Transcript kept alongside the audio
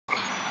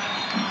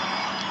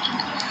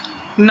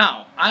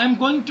Now I am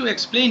going to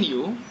explain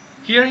you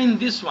here in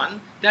this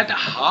one that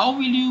how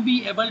will you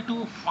be able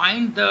to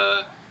find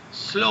the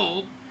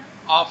slope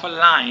of a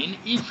line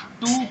if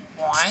 2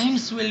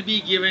 points will be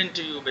given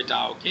to you,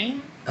 beta. Okay.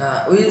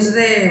 We use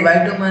the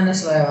y2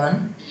 minus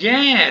y1.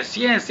 Yes,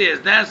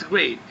 that's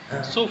great.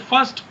 So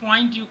first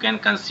point you can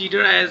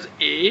consider as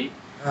A,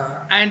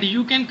 and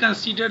you can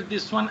consider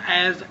this one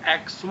as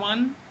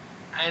x1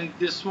 and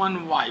this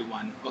one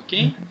y1.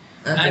 Okay.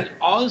 And Okay.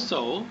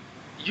 also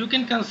you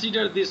can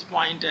consider this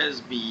point as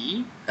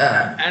B,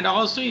 and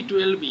also it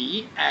will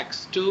be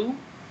x2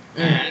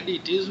 and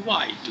it is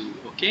y2.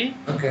 Okay.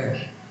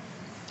 Okay.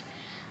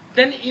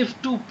 Then if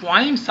 2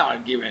 points are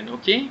given,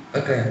 okay,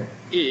 Okay.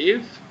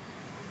 if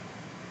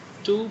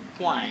 2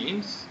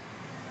 points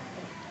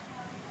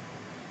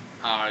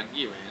are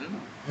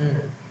given,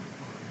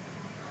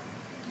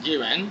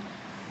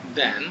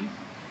 then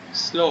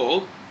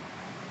slope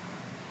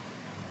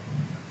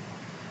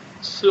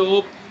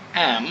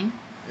m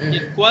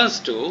equals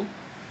to,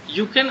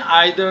 you can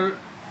either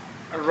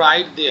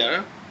write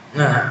there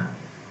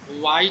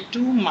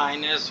y2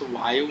 minus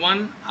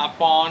y1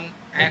 upon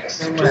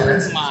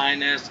x2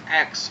 minus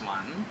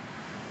x1,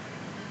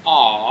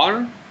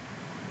 or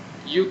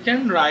you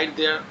can write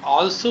there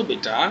also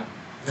beta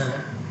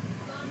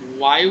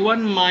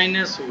y1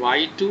 minus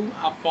y2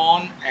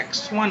 upon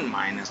x1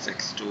 minus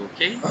x2.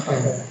 Okay.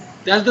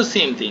 That's the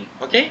same thing.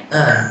 Okay.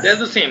 That's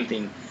the same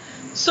thing.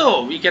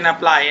 So we can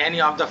apply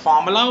any of the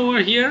formula over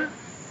here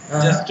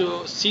just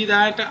to see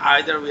that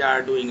either we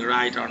are doing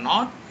right or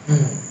not.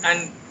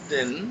 And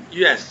then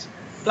yes,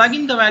 plug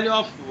in the value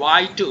of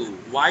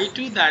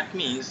y2, that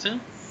means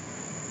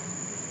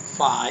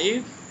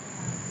 5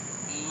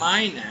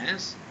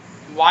 minus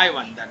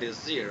y1, that is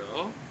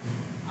 0,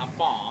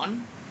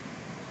 upon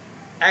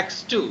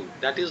x2,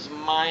 that is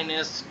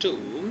minus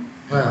 2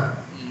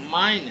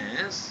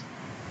 minus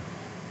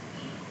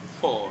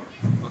 4.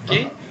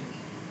 Okay.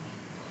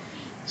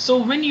 So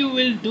when you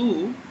will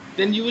do,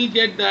 then you will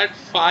get that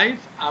 5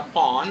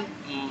 upon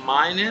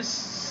minus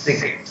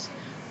 6,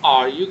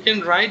 or you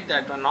can write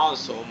that one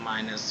also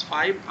minus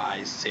 5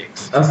 by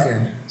 6.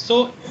 Okay.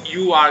 So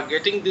you are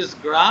getting this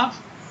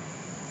graph,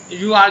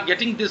 you are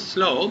getting this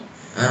slope,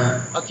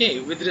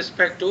 okay, with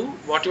respect to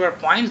whatever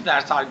points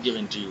that are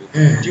given to you.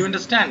 Do you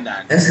understand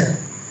that? Yes, sir.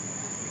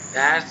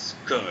 That's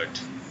good.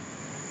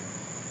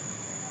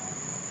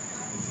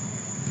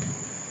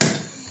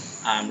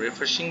 I'm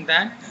refreshing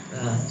that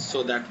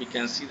so that we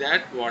can see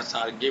that what's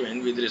are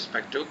given with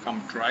respect to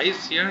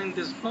computerize here in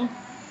this book.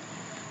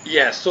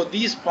 Yes, so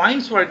these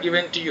points were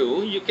given to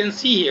you. You can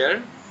see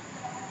here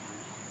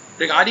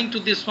regarding to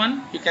this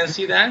one, you can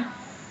see that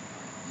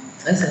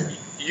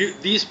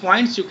these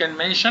points you can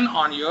mention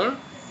on your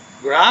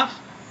graph,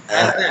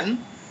 and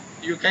then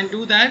you can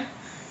do that.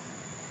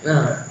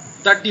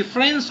 The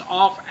difference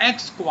of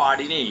x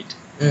coordinate,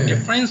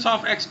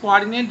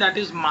 that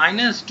is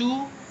minus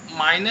 2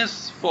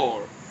 minus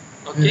 4.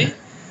 Okay.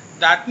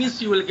 That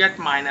means you will get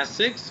minus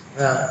 6,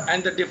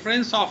 and the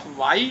difference of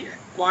y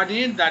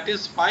coordinate, that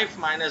is 5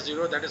 minus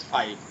 0, that is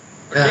 5.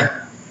 Okay.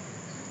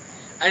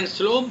 And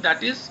slope,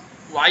 that is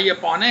y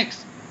upon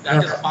x,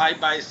 that is 5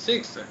 by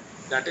 6,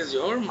 that is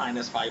your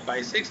minus 5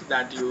 by 6,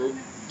 that you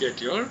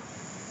get your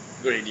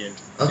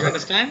gradient. Do you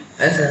understand?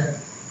 Yes, sir.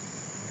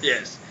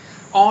 Yes.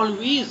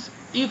 Always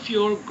if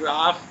your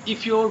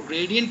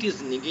gradient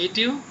is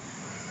negative,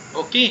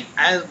 okay,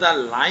 as the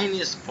line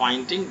is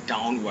pointing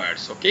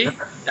downwards, okay,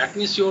 that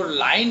means your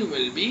line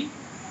will be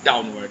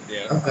downward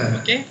there.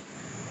 Okay.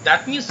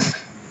 That means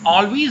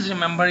always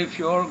remember, if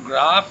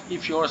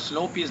your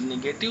slope is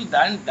negative,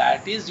 then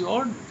that is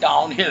your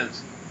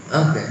downhills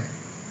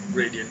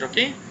gradient.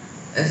 Okay.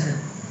 Yes, sir.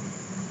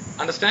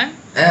 Understand?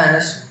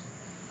 Yes.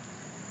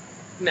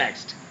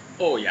 Next.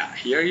 Oh yeah,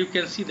 here you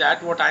can see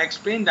that what I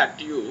explained that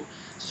to you.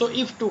 So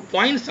if 2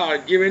 points are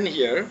given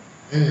here,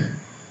 you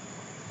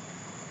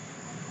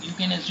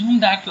can assume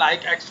that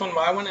like x1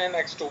 y1 and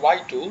x2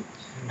 y2,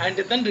 and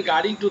then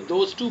regarding to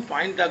those 2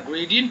 points, the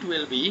gradient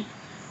will be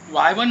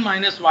y1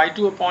 minus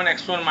y2 upon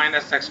x1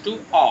 minus x2,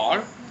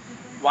 or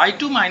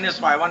y2 minus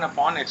y1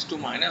 upon x2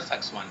 minus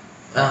x1.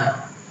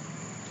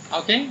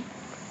 Okay.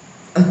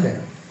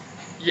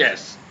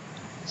 Yes.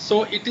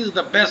 So it is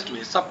the best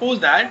way. Suppose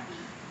that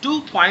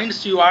 2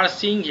 points you are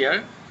seeing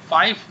here,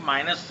 5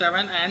 minus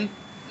 7 and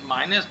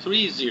minus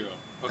 3 is 0.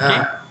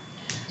 Okay.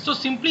 So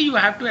simply you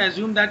have to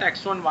assume that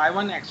x1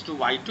 y1 x2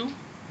 y2.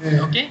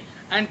 Okay.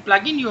 And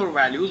plug in your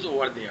values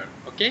over there.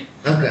 Okay.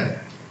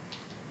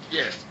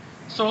 Yes.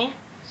 So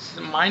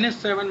minus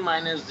 7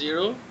 minus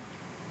 0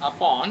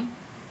 upon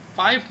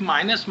 5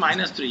 minus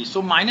minus 3.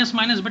 So minus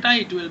minus beta,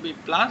 it will be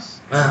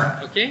plus.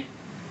 Okay.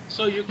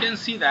 So you can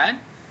see that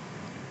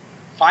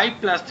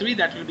 5 plus 3,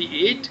 that will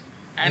be 8,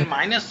 and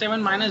minus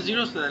 7 minus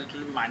 0, so that it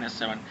will be minus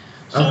 7.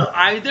 So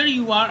either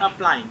you are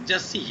applying,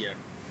 just see here.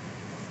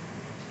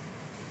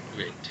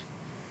 Wait.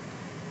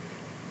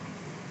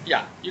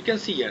 Yeah, you can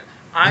see here.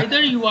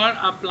 Either you are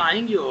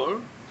applying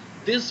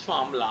this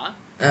formula,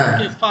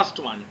 okay, first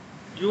one.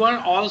 You are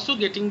also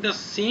getting the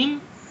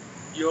same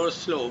your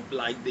slope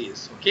like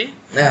this, okay?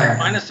 Yeah.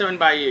 Minus 7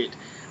 by 8.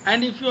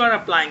 And if you are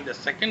applying the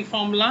second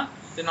formula,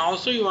 then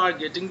also you are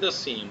getting the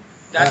same.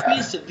 That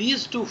means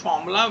these two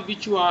formula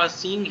which you are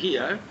seeing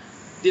here,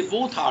 they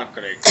both are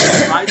correct.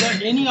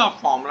 Either any of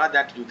formula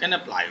that you can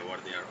apply over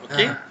there,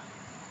 okay?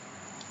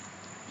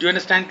 Do you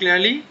understand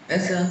clearly?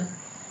 Yes, sir.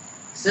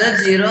 Sir,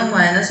 0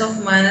 minus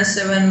of minus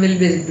 7 will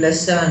be plus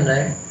 7,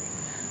 right?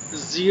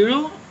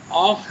 0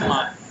 of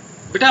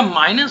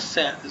minus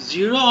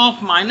 0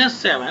 of minus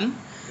 7,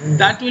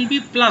 that will be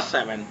plus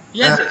 7.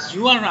 Yes,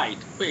 you are right.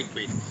 Wait,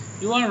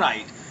 you are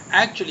right.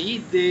 Actually,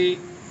 they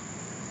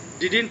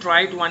didn't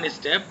write one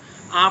step.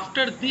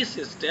 After this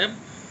step,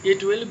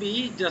 it will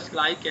be just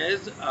like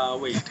as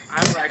wait,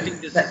 I'm writing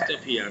this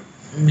step here.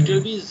 It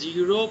will be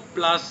 0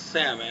 plus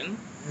 7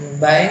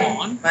 by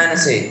upon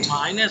minus 8.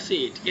 minus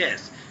 8.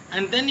 Yes,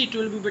 and then it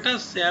will be beta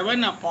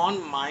 7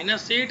 upon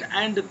minus 8,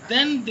 and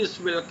then this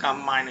will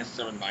come minus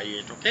 7 by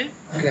 8. Okay,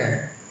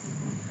 Okay.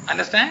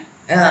 understand?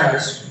 Yeah,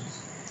 understood.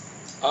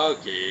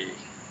 Okay.